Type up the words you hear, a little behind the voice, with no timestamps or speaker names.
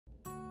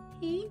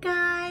Hey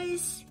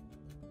guys,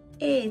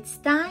 it's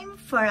time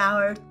for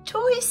our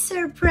toy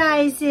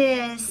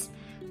surprises.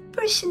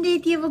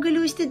 Përshëndetje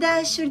vogëlush të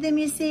dashur dhe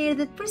mirë se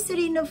erdhët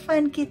përsëri në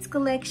Fun Kids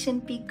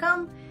Collection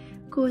 .com,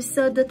 ku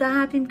sot do të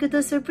hapim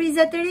këto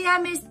surpriza të reja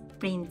me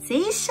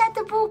princesha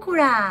të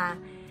bukura.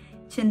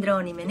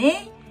 Qëndroni me ne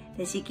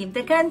dhe shikim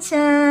të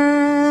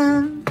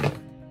këndshëm.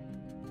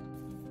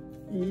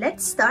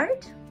 Let's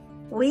start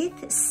with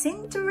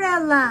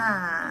Cinderella.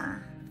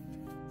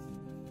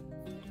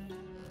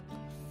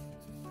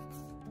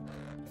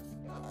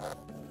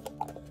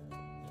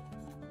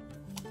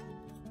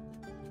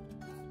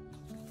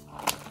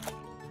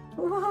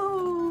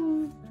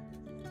 Wow!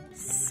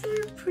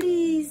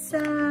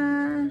 Surpriza!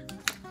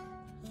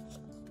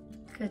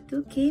 Këtu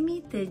kemi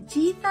të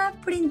gjitha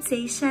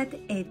princeshat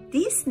e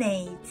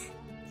Disneyt.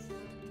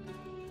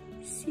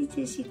 Si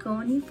që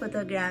shikoni,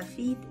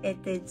 fotografit e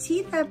të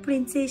gjitha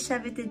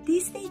princeshave të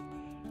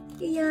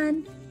Disneyt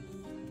janë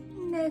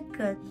në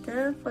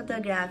këtë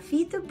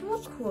fotografi të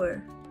bukur.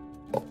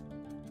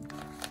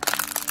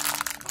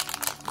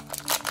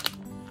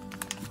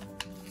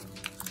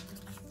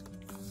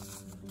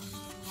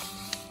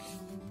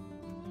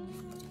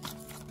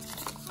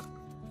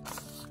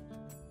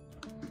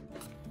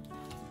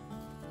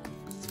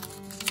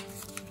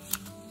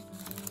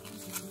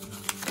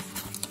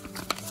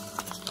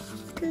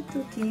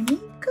 Këtu kemi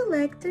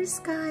collector's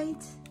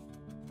guide.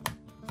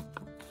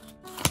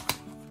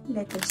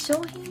 Le të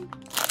shohim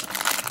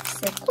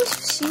se kush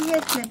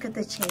fshihet në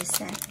këtë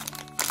qese.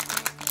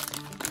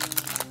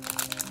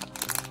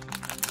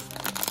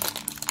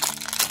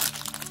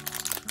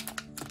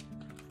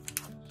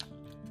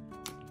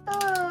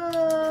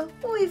 Oh,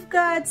 we've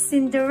got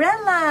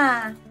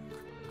Cinderella.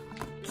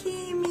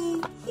 Kemi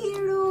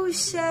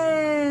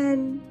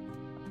hirushen.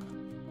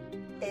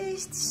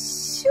 Është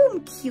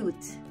shumë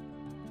cute.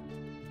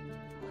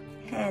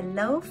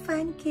 Hello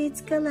Fun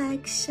Kids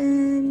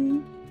Collection.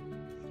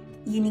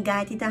 Jeni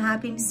gati të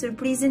hapim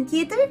surprizën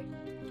tjetër?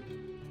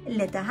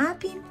 Le të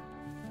hapim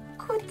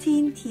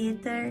kutin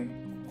tjetër.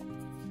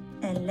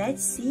 And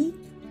let's see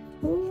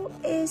who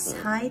is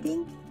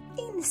hiding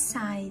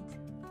inside.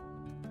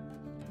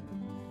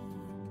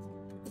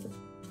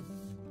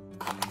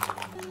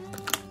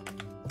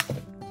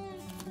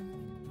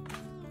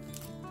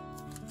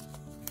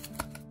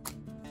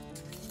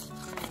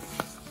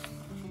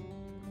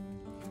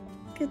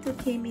 Këtu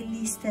kemi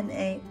listën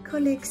e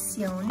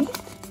koleksionit.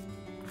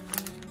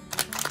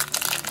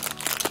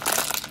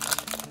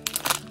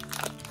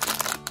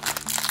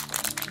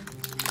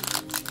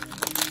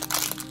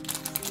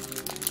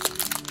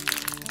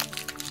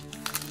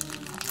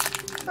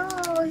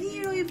 Oh,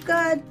 here we've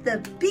got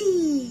the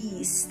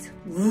beast.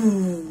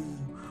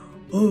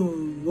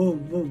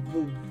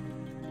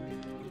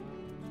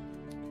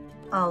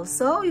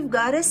 Also, we've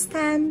got a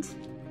stand.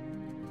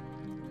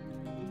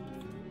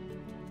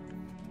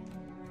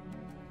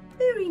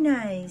 Very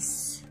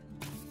nice.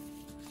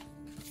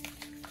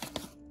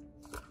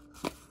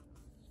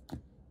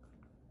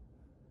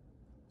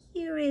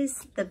 Here is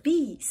the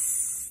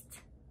beast.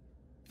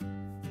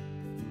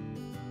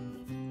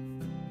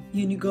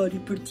 Jeni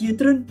gati për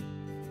tjetrën?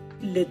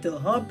 Le të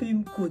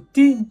hapim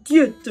kutin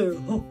tjetër.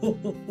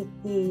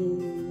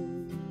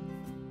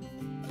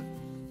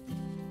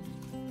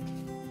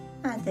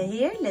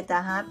 Atëherë le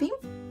të hapim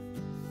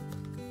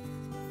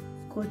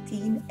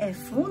kutin e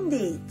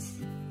fundit.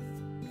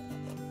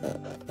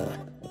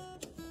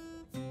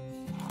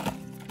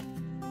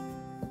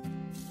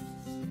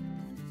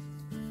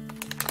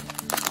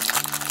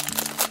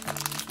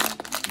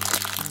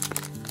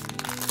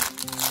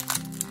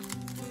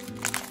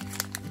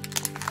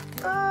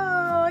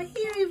 Oh,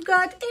 here we've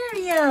got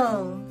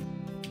Ariel.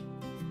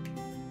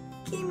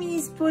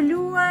 Kemi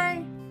zbuluar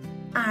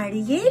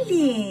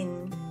Arielin.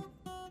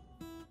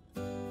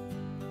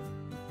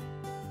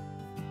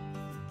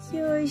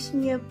 Kjo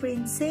është një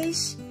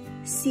princesh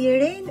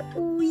siren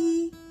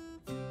uji.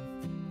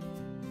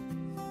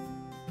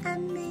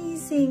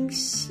 Amazing,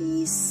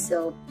 she's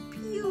so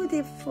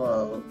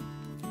beautiful.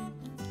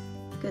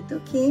 Këtu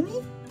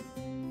kemi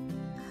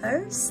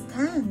her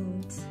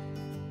stand.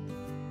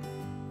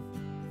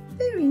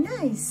 Very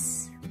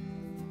nice.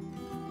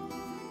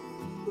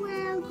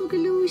 Well,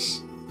 Gugalush,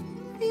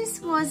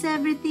 this was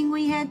everything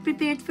we had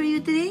prepared for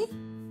you today.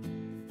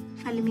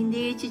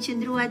 Faleminderit që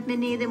qëndruat me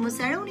ne dhe mos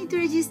harroni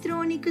të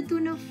regjistroni këtu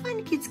në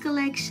Fun Kids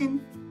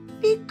Collection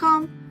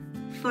 .com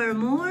for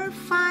more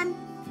fun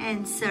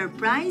and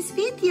surprise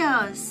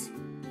videos.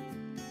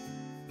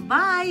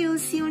 Bye, we'll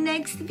see you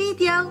next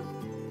video.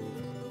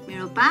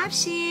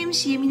 Miropafshim,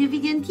 shihemi në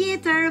videon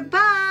tjetër.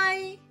 Bye!